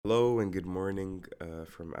Hello and good morning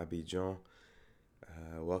from Abidjan.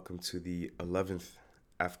 Welcome to the 11th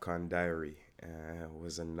Afcon Diary. It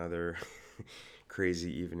was another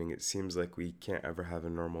crazy evening. It seems like we can't ever have a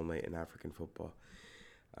normal night in African football.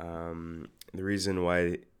 The reason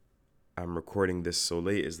why I'm recording this so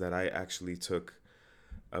late is that I actually took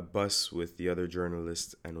a bus with the other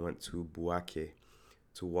journalists and went to Bouaké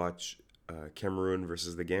to watch Cameroon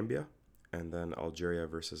versus the Gambia and then Algeria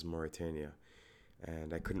versus Mauritania.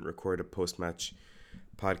 And I couldn't record a post-match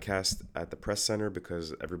podcast at the press center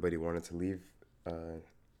because everybody wanted to leave.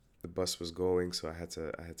 The bus was going, so I had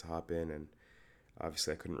to hop in, and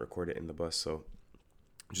obviously I couldn't record it in the bus. So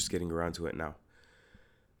I'm just getting around to it now.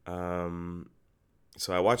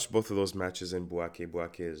 So I watched both of those matches in Bouaké.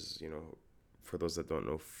 Bouaké is, for those that don't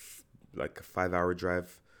know, like a 5-hour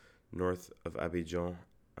drive north of Abidjan.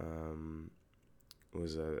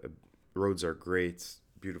 Roads are great,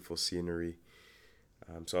 beautiful scenery.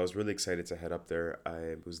 So I was really excited to head up there.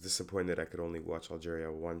 I was disappointed I could only watch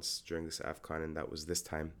Algeria once during this Afcon, and that was this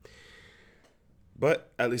time.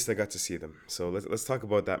 But at least I got to see them. So let's talk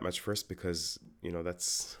about that match first because,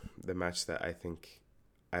 that's the match that I think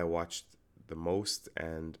I watched the most,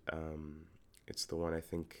 and it's the one I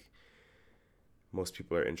think most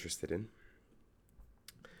people are interested in.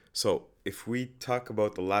 So if we talk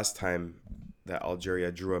about the last time that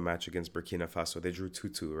Algeria drew a match against Burkina Faso, they drew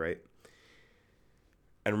 2-2, right?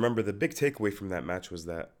 And remember, the big takeaway from that match was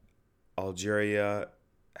that Algeria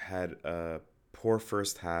had a poor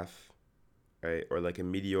first half, right? Or like a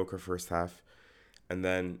mediocre first half. And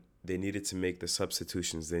then they needed to make the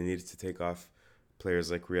substitutions. They needed to take off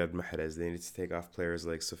players like Riyad Mahrez. They needed to take off players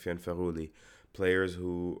like Sofiane Ferrouli. Players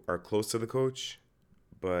who are close to the coach,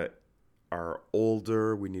 but are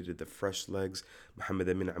older. We needed the fresh legs. Mohamed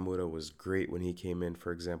Amin Amoura was great when he came in,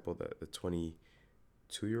 for example, the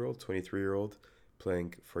 22-year-old, 23-year-old.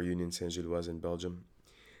 Playing for Union Saint-Gilloise in Belgium.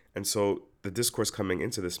 And so the discourse coming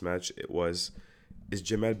into this match, it was, is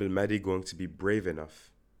Djemal Belmadi going to be brave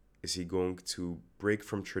enough? Is he going to break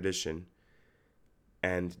from tradition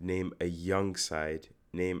and name a young side,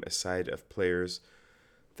 name a side of players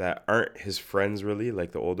that aren't his friends really,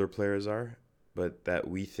 like the older players are, but that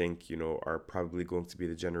we think, are probably going to be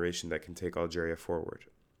the generation that can take Algeria forward?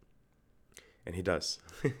 And he does.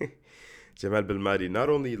 Djemal Belmadi not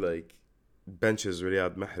only benches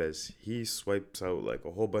Riyad Mahrez, he swipes out like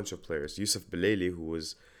a whole bunch of players. Youssef Belaili, who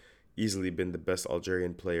was easily been the best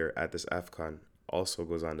Algerian player at this Afcon, also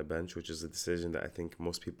goes on the bench, which is a decision that I think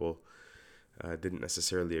most people didn't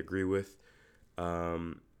necessarily agree with.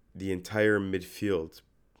 The entire midfield,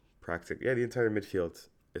 the entire midfield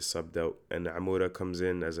is subbed out, and Amoura comes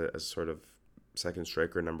in as sort of second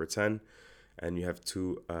striker, number 10, and you have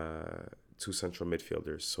two central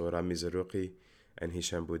midfielders, so Rami Zarouki and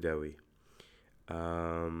Hisham Boudawi.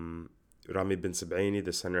 Rami bin Sab'ini,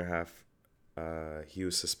 the center half, he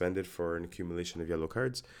was suspended for an accumulation of yellow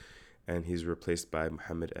cards, and he's replaced by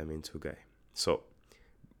Mohamed Amin Tougai. So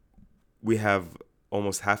we have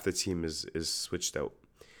almost half the team is switched out.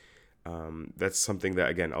 That's something that,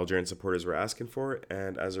 again, Algerian supporters were asking for,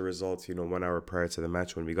 and as a result, 1 hour prior to the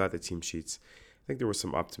match when we got the team sheets, I think there was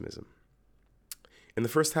some optimism. In the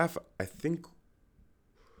first half, I think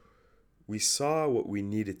we saw what we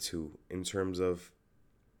needed to in terms of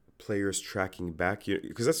players tracking back,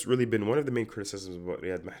 because that's really been one of the main criticisms about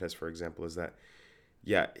Riyad Mahrez, for example, is that,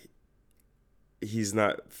 he's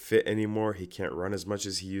not fit anymore. He can't run as much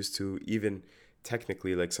as he used to. Even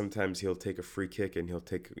technically, sometimes he'll take a free kick and he'll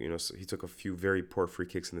take, so he took a few very poor free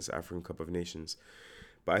kicks in this African Cup of Nations.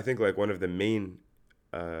 But I think one of the main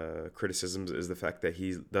criticisms is the fact that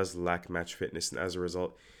he does lack match fitness, and as a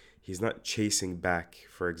result, he's not chasing back,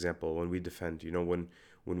 for example, when we defend. When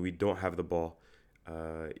we don't have the ball,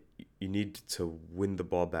 you need to win the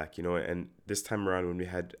ball back, And this time around, when we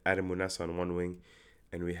had Adam Mounas on one wing,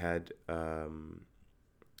 and we had,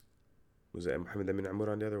 was it Mohamed Amin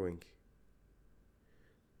Amour on the other wing?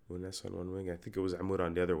 Mounas on one wing? I think it was Amour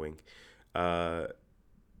on the other wing.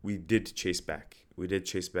 We did chase back. We did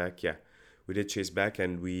chase back,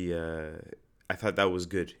 and I thought that was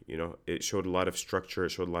good. It showed a lot of structure.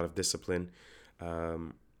 It showed a lot of discipline.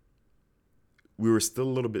 We were still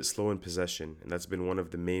a little bit slow in possession, and that's been one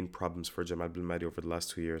of the main problems for Djemal Belmadi over the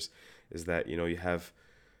last 2 years, is that, you have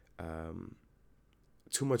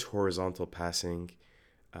too much horizontal passing.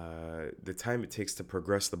 The time it takes to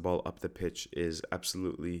progress the ball up the pitch is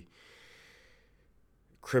absolutely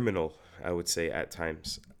criminal, I would say, at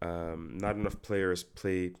times. Not enough players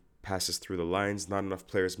play passes through the lines. Not enough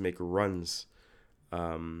players make runs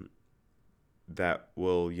that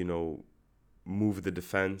will, move the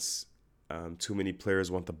defense. Too many players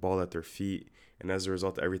want the ball at their feet, and as a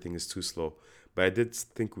result, everything is too slow. But I did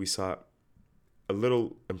think we saw a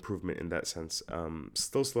little improvement in that sense.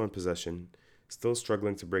 Still slow in possession, still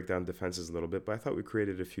struggling to break down defenses a little bit, but I thought we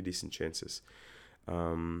created a few decent chances.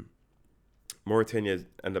 Um, Mauritania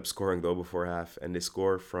end up scoring though before half, and they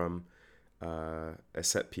score from a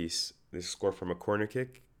set piece. They score from a corner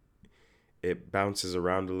kick. It bounces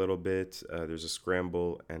around a little bit. There's a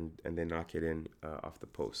scramble, and they knock it in off the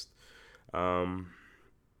post. Um,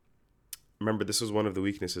 Remember, this was one of the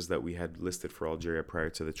weaknesses that we had listed for Algeria prior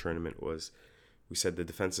to the tournament. Was we said the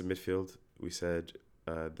defensive midfield, we said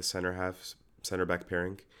the center back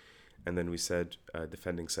pairing, and then we said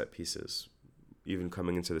defending set pieces. Even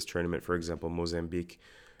coming into this tournament, for example, Mozambique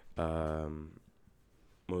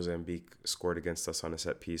scored against us on a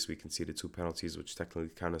set piece. We conceded 2 penalties, which technically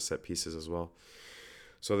count as set pieces as well.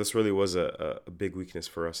 So this really was a big weakness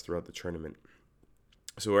for us throughout the tournament.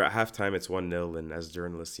 So we're at halftime, it's 1-0, and as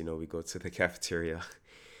journalists, we go to the cafeteria,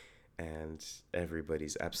 and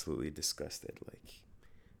everybody's absolutely disgusted. Like,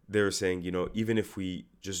 they were saying, even if we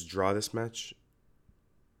just draw this match,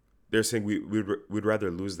 they're saying we'd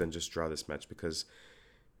rather lose than just draw this match, because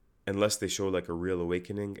unless they show like a real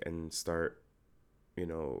awakening and start,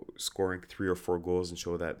 scoring 3 or 4 goals and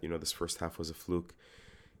show that, this first half was a fluke,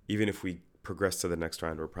 even if we progress to the next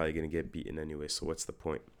round, we're probably going to get beaten anyway. So what's the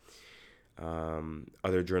point?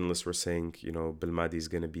 Other journalists were saying, Belmadi is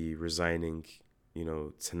going to be resigning,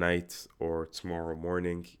 tonight or tomorrow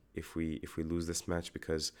morning if we lose this match,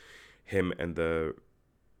 because him and the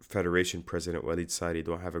Federation President Walid Sari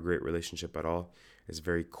don't have a great relationship at all. It's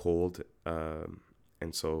very cold,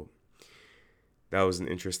 and so that was an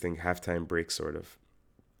interesting halftime break, sort of.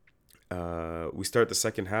 We start the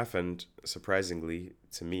second half, and surprisingly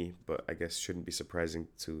to me, but I guess shouldn't be surprising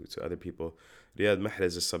to other people, Riyad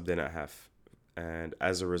Mahrez is subbed in at half. And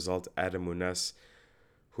as a result, Adam Mounas,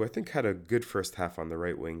 who I think had a good first half on the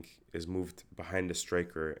right wing, is moved behind the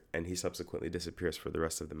striker, and he subsequently disappears for the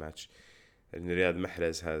rest of the match. And Riyad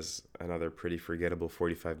Mahrez has another pretty forgettable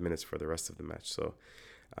 45 minutes for the rest of the match. So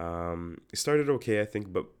it started okay, I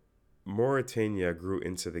think, but Mauritania grew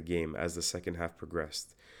into the game as the second half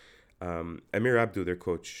progressed. Amir Abdou, their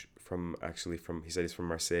coach, he said he's from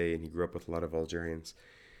Marseille, and he grew up with a lot of Algerians.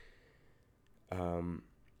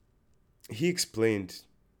 He explained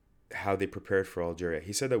how they prepared for Algeria.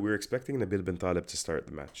 He said that we were expecting Nabil Ben Taleb to start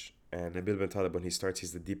the match. And Nabil Ben Taleb, when he starts,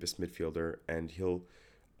 he's the deepest midfielder, and he'll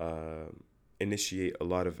initiate a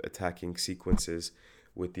lot of attacking sequences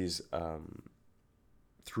with these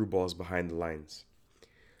through balls behind the lines.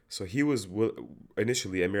 So he was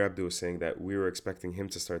initially, Amir Abdou was saying that we were expecting him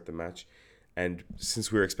to start the match, and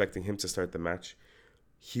since we were expecting him to start the match,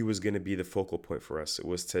 he was going to be the focal point for us. It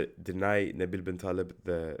was to deny Nabil Ben Taleb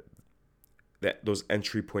those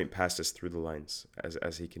entry point passes through the lines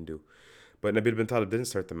as he can do. But Nabil Ben Taleb didn't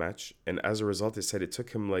start the match, and as a result, it said it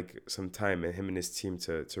took him like some time, and him and his team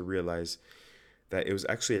to realize that it was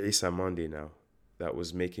actually Issa Mandi now that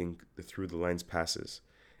was making the through the lines passes,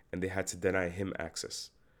 and they had to deny him access.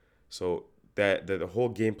 So that the whole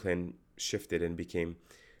game plan shifted and became,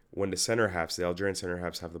 when the Algerian center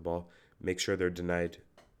halves have the ball, make sure they're denied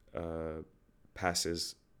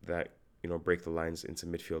passes that break the lines into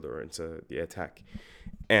midfield or into the attack.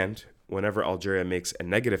 And whenever Algeria makes a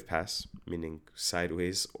negative pass, meaning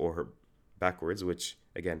sideways or backwards, which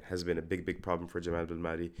again has been a big problem for Jamal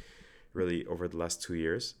Belmadi really over the last 2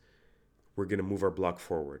 years, we're going to move our block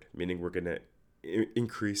forward, meaning we're going to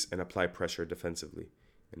increase and apply pressure defensively.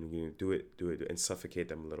 And we're going to do it and suffocate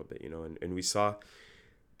them a little bit, and we saw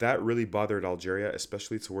that really bothered Algeria,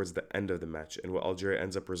 especially towards the end of the match. And what Algeria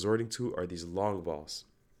ends up resorting to are these long balls.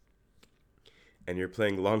 And you're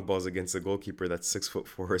playing long balls against a goalkeeper that's 6'4"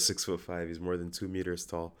 or 6'5". He's more than 2 meters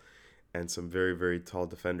tall, and some very, very tall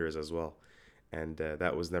defenders as well. And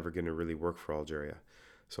that was never going to really work for Algeria.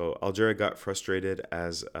 So Algeria got frustrated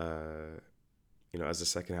as the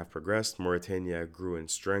second half progressed. Mauritania grew in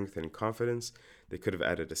strength and confidence. They could have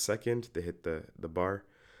added a second. They hit the bar.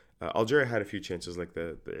 Algeria had a few chances, like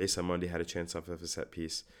the Issa Mandi had a chance off of a set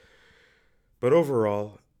piece. But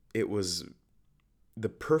overall, it was the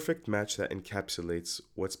perfect match that encapsulates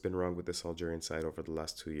what's been wrong with this Algerian side over the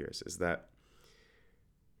last 2 years, is that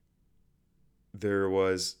there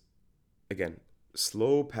was, again,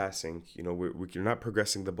 slow passing. We're not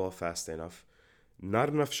progressing the ball fast enough. Not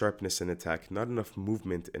enough sharpness in attack, not enough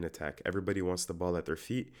movement in attack. Everybody wants the ball at their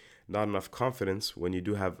feet. Not enough confidence when you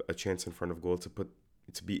do have a chance in front of goal to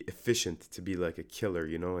be efficient, to be like a killer,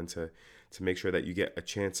 and to make sure that you get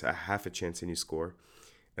a half a chance and you score.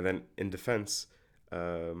 And then in defense,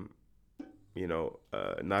 not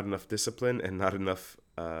enough discipline and not enough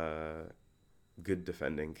good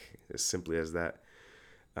defending, as simply as that.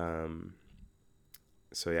 Um,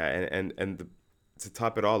 so yeah, to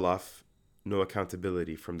top it all off, no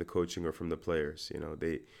accountability from the coaching or from the players.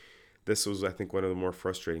 This was, I think, one of the more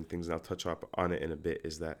frustrating things, and I'll touch up on it in a bit.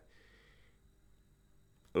 Is that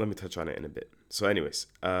Let me touch on it in a bit. So, anyways,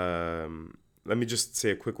 let me just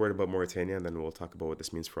say a quick word about Mauritania, and then we'll talk about what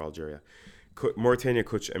this means for Algeria. Mauritania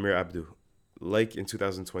coach Emir Abdou, like in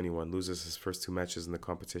 2021, loses his first two matches in the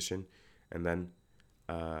competition, and then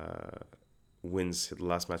wins the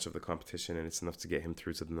last match of the competition, and it's enough to get him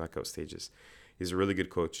through to the knockout stages. He's a really good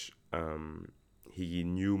coach. He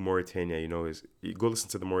knew Mauritania. You go listen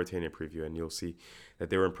to the Mauritania preview, and you'll see that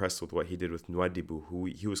they were impressed with what he did with Nouadhibou, who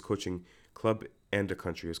he was coaching club and a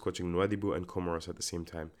country. He was coaching Nouadhibou and Comoros at the same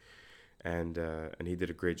time, and he did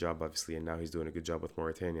a great job, obviously, and now he's doing a good job with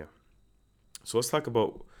Mauritania. So let's talk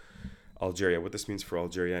about Algeria, what this means for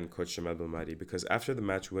Algeria and coach Jamal Belmadi, because after the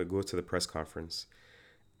match, we go to the press conference,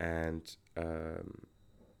 and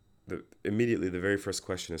immediately the very first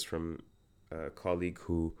question is from a colleague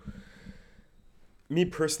who, me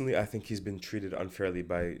personally, I think he's been treated unfairly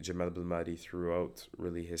by Jamal Belmadi throughout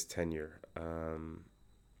really his tenure.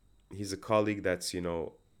 He's a colleague that's, he's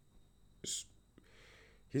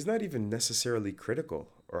not even necessarily critical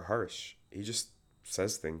or harsh. He just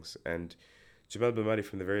says things. And Jamal Belmadi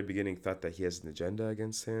from the very beginning thought that he has an agenda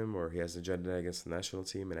against him, or he has an agenda against the national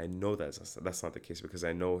team. And I know that's not the case, because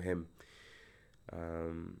I know him.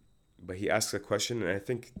 But he asked a question, and I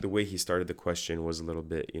think the way he started the question was a little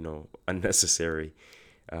bit, unnecessary.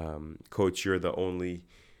 Coach, you're the only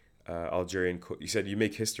Algerian coach. You said you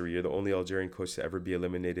make history. You're the only Algerian coach to ever be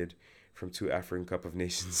eliminated from 2 African Cup of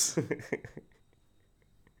Nations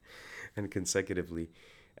and consecutively.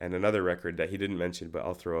 And another record that he didn't mention, but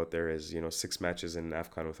I'll throw out there, is 6 matches in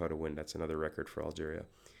Afcon without a win. That's another record for Algeria.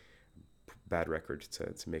 Bad record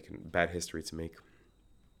to make, bad history to make.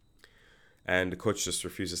 And the coach just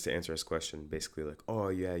refuses to answer his question, basically like, oh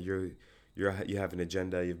yeah, you have an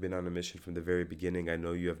agenda. You've been on a mission from the very beginning. I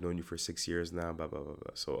know you, have known you for 6 years now, blah, blah, blah,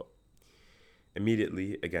 blah. So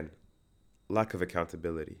immediately, again, lack of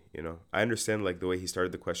accountability, I understand like the way he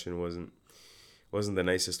started the question wasn't the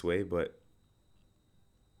nicest way, but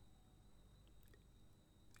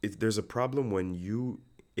there's a problem when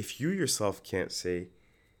if you yourself can't say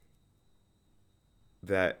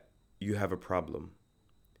that you have a problem,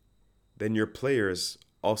 then your players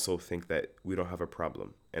also think that we don't have a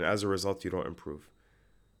problem. And as a result, you don't improve.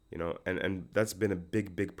 And that's been a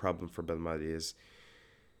big problem for Belmadi, is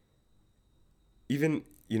even,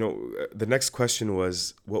 the next question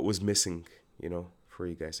was, what was missing, for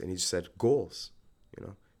you guys? And he just said, goals,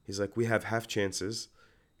 He's like, we have half chances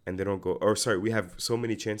and they don't go, or sorry, we have so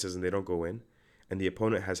many chances and they don't go in, and the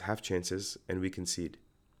opponent has half chances and we concede.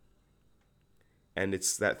 And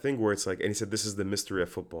it's that thing where it's like, and he said, this is the mystery of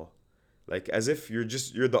football. Like, as if you're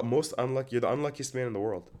the most unlucky, you're the unluckiest man in the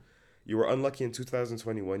world. You were unlucky in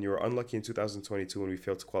 2021. You were unlucky in 2022 when we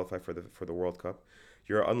failed to qualify for the World Cup.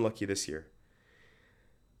 You're unlucky this year.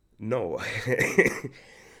 No.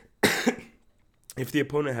 If the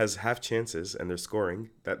opponent has half chances and they're scoring,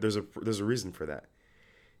 that there's a reason for that.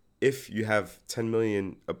 If you have 10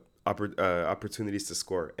 million opportunities to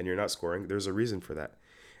score and you're not scoring, there's a reason for that.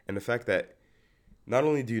 And the fact that not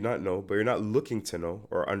only do you not know, but you're not looking to know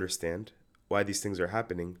or understand why these things are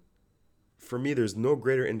happening, for me, there's no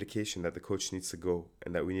greater indication that the coach needs to go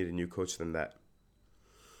and that we need a new coach than that.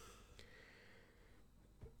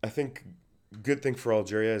 I think good thing for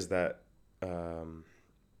Algeria is that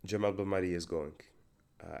Jamal Belmadi is going.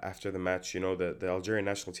 After the match, the Algerian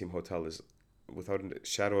national team hotel is, without a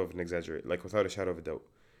shadow of a doubt,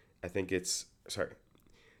 I think it's,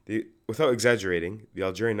 without exaggerating, the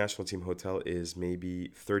Algerian national team hotel is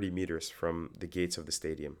maybe 30 meters from the gates of the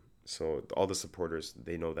stadium. So all the supporters,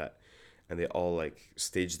 they know that. And they all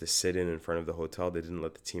staged the sit-in in front of the hotel. They didn't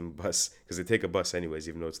let the team bus, because they take a bus anyways,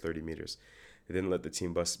 even though it's 30 meters. They didn't let the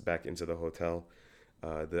team bus back into the hotel.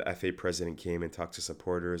 The FA president came and talked to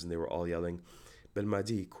supporters, and they were all yelling,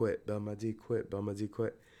 Belmadi, quit, Belmadi, quit, Belmadi,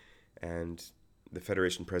 quit. And the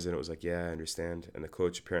federation president was like, yeah, I understand. And the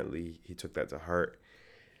coach, apparently, he took that to heart.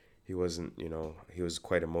 He wasn't, he was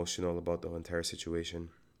quite emotional about the whole entire situation.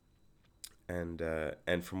 And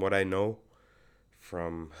from what I know,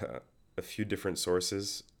 from a few different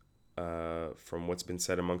sources, from what's been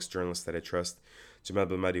said amongst journalists that I trust, Jamal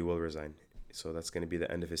Belmadi will resign. So that's going to be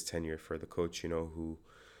the end of his tenure for the coach, who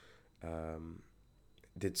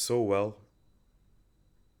did so well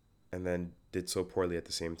and then did so poorly at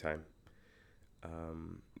the same time.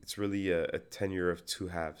 It's really a tenure of two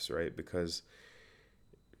halves, right? Because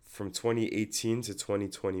from 2018 to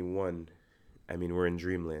 2021, I mean, we're in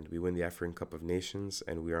dreamland. We win the African Cup of Nations,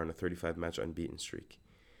 and we are on a 35 match unbeaten streak.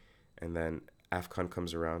 And then Afcon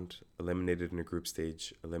comes around, eliminated in a group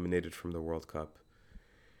stage, eliminated from the World Cup.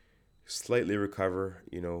 Slightly recover,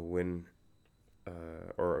 win,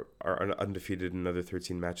 or are undefeated in another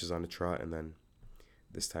 13 matches on a trot, and then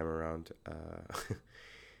this time around,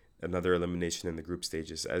 another elimination in the group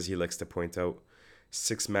stages. As he likes to point out,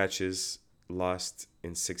 6 matches lost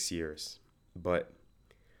in 6 years, but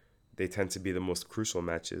they tend to be the most crucial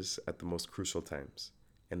matches at the most crucial times.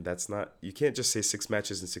 And that's not, you can't just say 6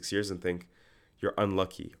 matches in 6 years and think you're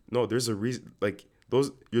unlucky. No, there's a reason,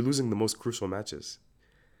 you're losing the most crucial matches.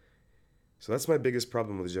 So that's my biggest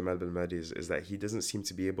problem with Jamal Belmadi is that he doesn't seem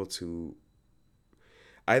to be able to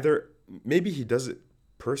either, maybe he does it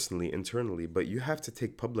personally, internally, but you have to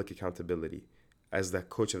take public accountability as the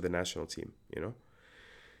coach of the national team, You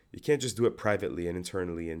can't just do it privately and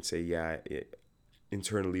internally and say,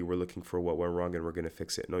 internally we're looking for what went wrong and we're going to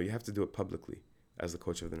fix it. No, you have to do it publicly as the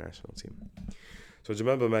coach of the national team. So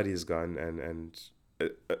Jamal Belmadi is gone, and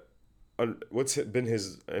what's been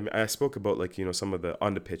his... I spoke about, some of the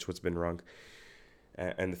on the pitch, what's been wrong,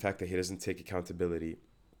 and the fact that he doesn't take accountability.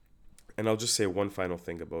 And I'll just say one final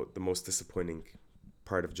thing about the most disappointing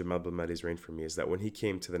part of Jamal Belmadi's reign for me is that when he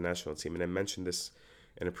came to the national team, and I mentioned this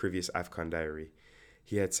in a previous Afcon diary,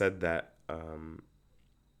 he had said that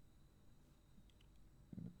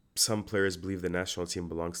some players believe the national team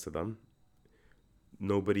belongs to them.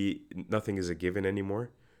 Nothing is a given anymore.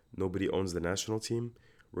 Nobody owns the national team.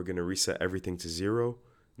 We're going to reset everything to 0.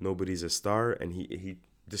 Nobody's a star. And he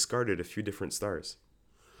discarded a few different stars.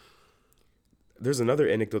 There's another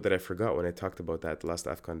anecdote that I forgot when I talked about that last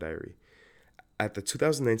Afcon diary. At the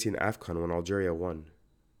 2019 Afcon, when Algeria won,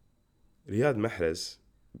 Riyad Mahrez,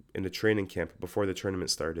 in the training camp before the tournament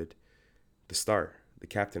started, the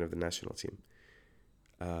captain of the national team,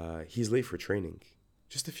 he's late for training.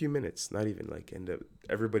 Just a few minutes, not even and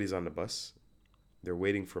everybody's on the bus. They're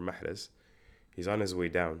waiting for Mahrez. He's on his way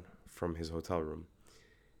down from his hotel room.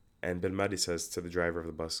 And Belmadi says to the driver of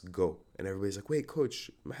the bus, go. And everybody's like, wait,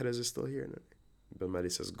 coach, Mahrez is still here. And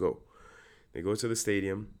Belmadi says, go. They go to the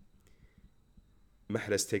stadium.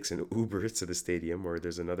 Mahrez takes an Uber to the stadium, or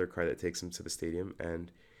there's another car that takes him to the stadium.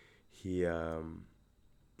 And he's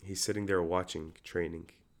sitting there watching training.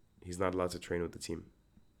 He's not allowed to train with the team.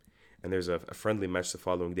 And there's a friendly match the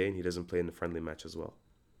following day, and he doesn't play in the friendly match as well.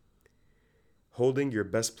 Holding your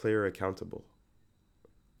best player accountable.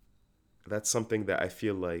 That's something that I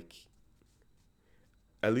feel like,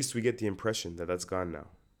 at least we get the impression that that's gone now,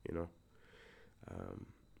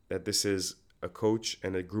 that this is a coach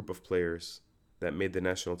and a group of players that made the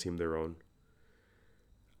national team their own.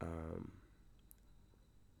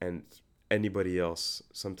 And anybody else,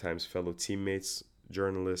 sometimes fellow teammates,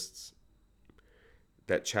 journalists,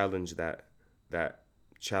 that challenge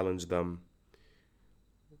them,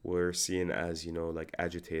 were seen as,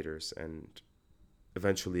 agitators, and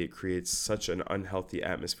eventually it creates such an unhealthy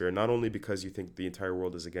atmosphere, not only because you think the entire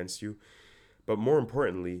world is against you, but more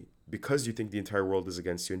importantly, because you think the entire world is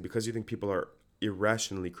against you and because you think people are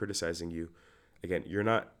irrationally criticizing you. Again,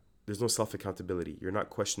 there's no self-accountability. You're not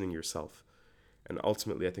questioning yourself. And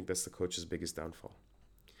ultimately, I think that's the coach's biggest downfall.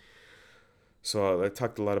 So I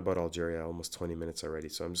talked a lot about Algeria, almost 20 minutes already.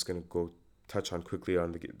 So I'm just going to go touch on quickly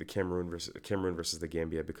on the Cameroon versus the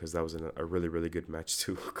Gambia, because that was a really, really good match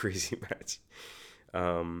too. Crazy match.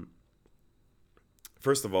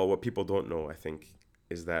 First of all, what people don't know, I think,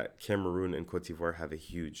 is that Cameroon and Cote d'Ivoire have a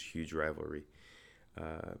huge, huge rivalry.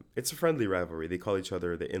 It's a friendly rivalry. They call each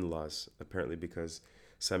other the in-laws, apparently, because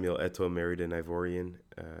Samuel Eto'o married an Ivorian,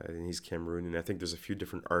 and he's Cameroonian. I think there's a few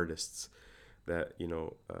different artists that,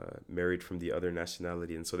 married from the other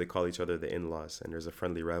nationality, and so they call each other the in-laws, and there's a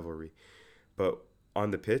friendly rivalry. But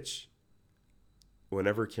on the pitch,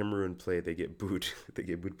 whenever Cameroon play, they get booed. They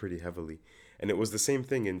get booed pretty heavily. And it was the same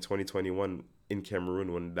thing in 2021 in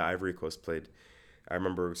Cameroon when the Ivory Coast played. I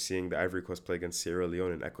remember seeing the Ivory Coast play against Sierra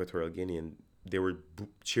Leone and Equatorial Guinea, and they were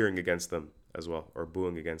cheering against them as well, or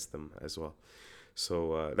booing against them as well.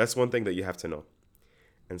 So that's one thing that you have to know.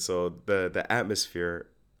 And so the atmosphere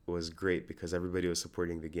was great because everybody was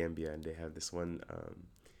supporting the Gambia, and they have this one,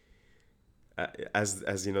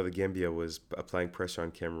 as you know, the Gambia was applying pressure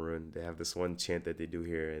on Cameroon. They have this one chant that they do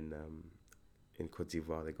here in Cote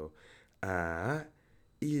d'Ivoire. They go, ah,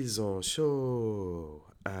 ils ont chaud,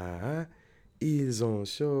 ah, ils ont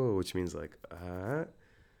chaud, which means like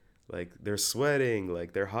they're sweating,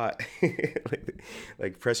 like they're hot,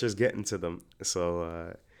 like pressure's getting to them.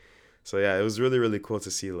 So yeah, it was really, really cool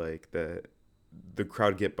to see like the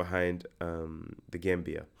crowd get behind the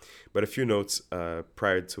Gambia. But a few notes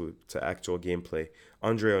prior to actual gameplay.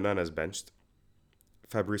 Andre Onana's benched.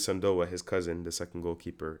 Fabrice Sandowa, his cousin, the second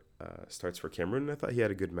goalkeeper, starts for Cameroon. And I thought he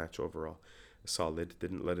had a good match overall. Solid.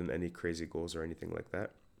 Didn't let in any crazy goals or anything like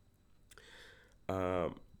that.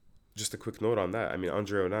 Um, just a quick note on that. I mean,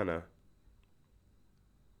 Andre Onana,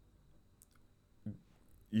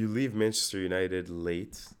 you leave Manchester United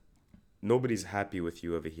late. Nobody's happy with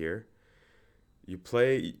you over here. You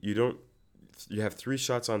play, you don't, you have 3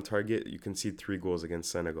 shots on target. You concede 3 goals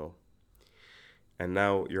against Senegal. And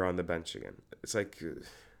now you're on the bench again. It's like,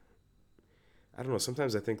 I don't know.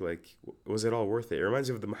 Sometimes I think, like, was it all worth it? It reminds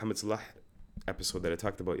me of the Mohamed Salah episode that I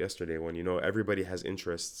talked about yesterday when, everybody has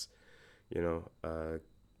interests.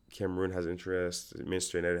 Cameroon has interests,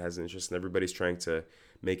 Manchester United has interests, and everybody's trying to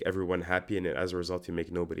make everyone happy, and as a result, you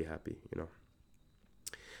make nobody happy.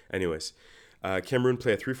 Anyways, Cameroon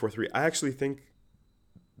play a 3-4-3. I actually think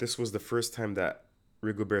this was the first time that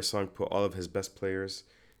Rigobert Song put all of his best players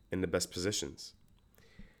in the best positions.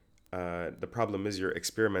 The problem is you're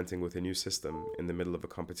experimenting with a new system in the middle of a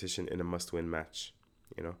competition in a must-win match.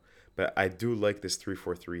 But I do like this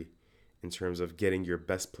 3-4-3 in terms of getting your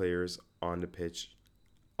best players on the pitch,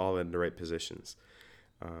 all in the right positions.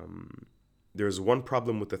 There's one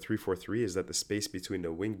problem with the 3-4-3 is that the space between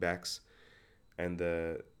the wing backs and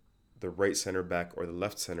the right center back or the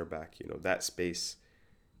left center back, that space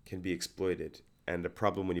can be exploited. And the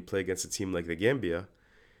problem when you play against a team like the Gambia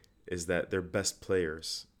is that their best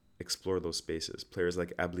players explore those spaces. Players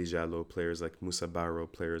like Abli Jallo, players like Moussa Barrow,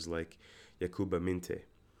 players like Yakuba Minte.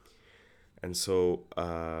 And so,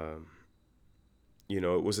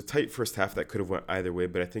 it was a tight first half that could have went either way,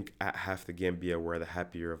 but I think at half the Gambia were the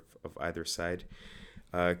happier of either side.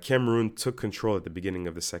 Cameroon took control at the beginning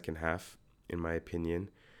of the second half, in my opinion.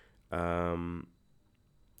 And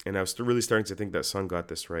I was really starting to think that Son got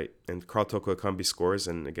this right. And Karl Toko Ekambi scores,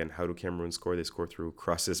 and again, how do Cameroon score? They score through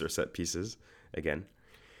crosses or set pieces, again.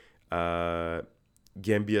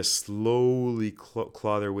 Gambia slowly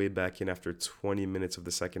claw their way back in after 20 minutes of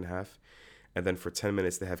the second half. And then for 10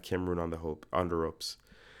 minutes, they have Cameroon on the ropes.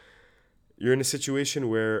 You're in a situation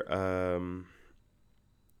where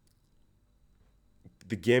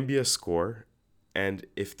the Gambia score, and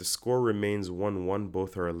if the score remains 1-1,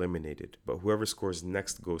 both are eliminated. But whoever scores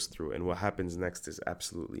next goes through. And what happens next is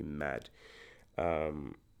absolutely mad.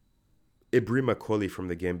 Ibrahima Koli from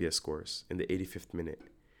the Gambia scores in the 85th minute.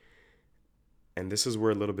 And this is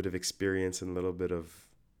where a little bit of experience and a little bit of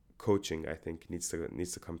coaching, I think, needs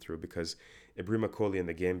to come through, because Ibrahima Koli and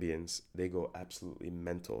the Gambians, they go absolutely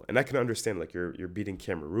mental. And I can understand, like, you're beating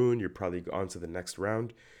Cameroon, you're probably on to the next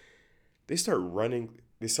round. They start running,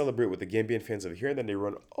 they celebrate with the Gambian fans over here, and then they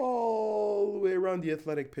run all the way around the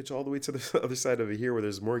athletic pitch, all the way to the other side over here where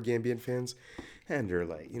there's more Gambian fans. And they're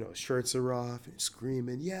like, shirts are off and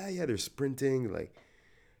screaming. Yeah, they're sprinting, like,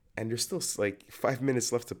 and there's still like 5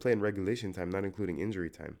 minutes left to play in regulation time, not including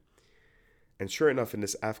injury time. And sure enough, in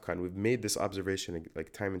this Afcon, we've made this observation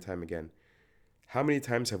like time and time again. How many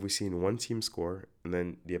times have we seen one team score and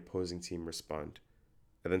then the opposing team respond?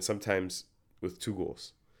 And then sometimes with 2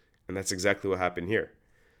 goals. And that's exactly what happened here.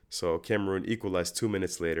 So Cameroon equalized 2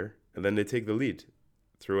 minutes later, and then they take the lead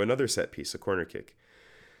through another set piece, a corner kick.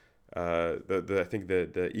 I think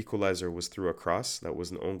the equalizer was through a cross. That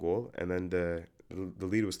was an own goal. And then the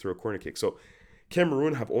lead was through a corner kick. So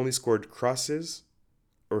Cameroon have only scored crosses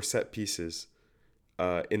or set pieces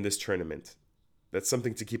in this tournament. That's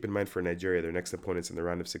something to keep in mind for Nigeria, their next opponents in the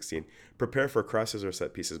round of 16. Prepare for crosses or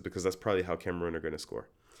set pieces, because that's probably how Cameroon are going to score.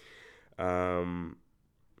 The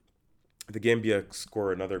Gambia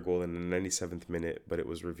score another goal in the 97th minute, but it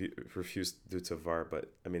was refused due to VAR.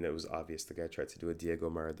 But, I mean, it was obvious. The guy tried to do a Diego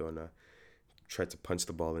Maradona, tried to punch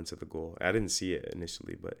the ball into the goal. I didn't see it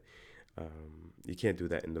initially, but you can't do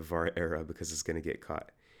that in the VAR era because it's going to get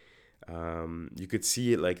caught. You could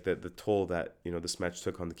see it, like the toll that this match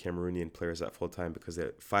took on the Cameroonian players at full time, because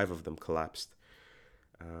 5 of them collapsed.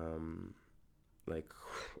 Like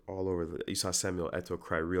all over. You saw Samuel Eto'o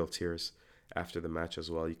cry real tears after the match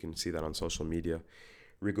as well. You can see that on social media.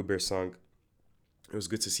 Rigobert Song, it was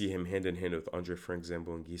good to see him hand in hand with Andre Frank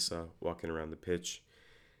Zambo and Gisa walking around the pitch.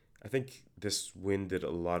 I think this win did a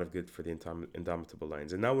lot of good for the Indomitable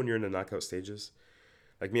Lions. And now when you're in the knockout stages,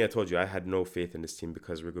 like me, I told you, I had no faith in this team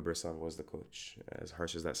because Rigobert Song was the coach, as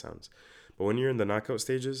harsh as that sounds. But when you're in the knockout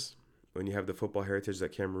stages, when you have the football heritage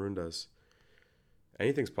that Cameroon does,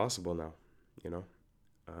 anything's possible now,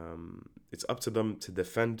 It's up to them to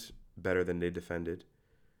defend better than they defended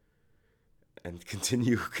and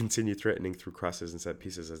continue threatening through crosses and set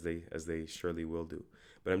pieces as they surely will do.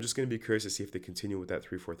 But I'm just going to be curious to see if they continue with that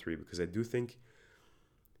 3-4-3, because I do think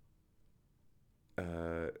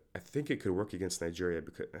it could work against Nigeria,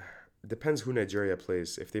 because it depends who Nigeria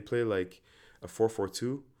plays. If they play like A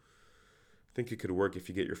 4-4-2, I think it could work if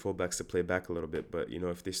you get your fullbacks to play back a little bit. But,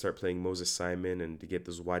 if they start playing Moses Simon and to get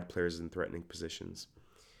those wide players in threatening positions,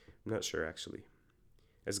 I'm not sure, actually.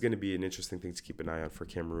 It's going to be an interesting thing to keep an eye on for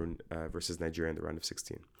Cameroon versus Nigeria in the round of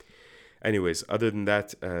 16. Anyways, other than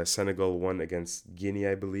that, Senegal won against Guinea,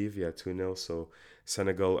 I believe. Yeah, 2-0. So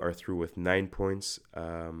Senegal are through with 9 points.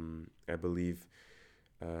 I believe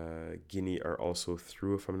Guinea are also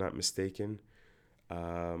through, if I'm not mistaken.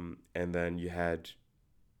 And then you had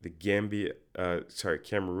the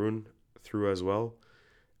Cameroon through as well.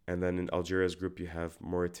 And then in Algeria's group, you have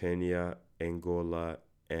Mauritania, Angola,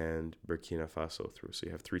 and Burkina Faso through. So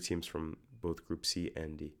you have 3 teams from both Group C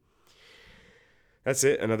and D. That's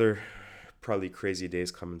it. Another probably crazy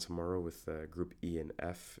days coming tomorrow with Group E and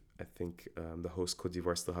F. I think the host Cote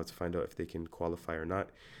d'Ivoire still have to find out if they can qualify or not.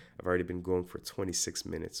 I've already been going for 26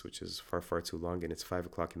 minutes, which is far, far too long, and it's 5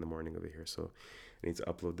 o'clock in the morning over here, so I need to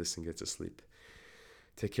upload this and get to sleep.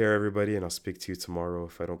 Take care, everybody, and I'll speak to you tomorrow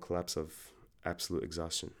if I don't collapse of absolute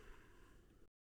exhaustion.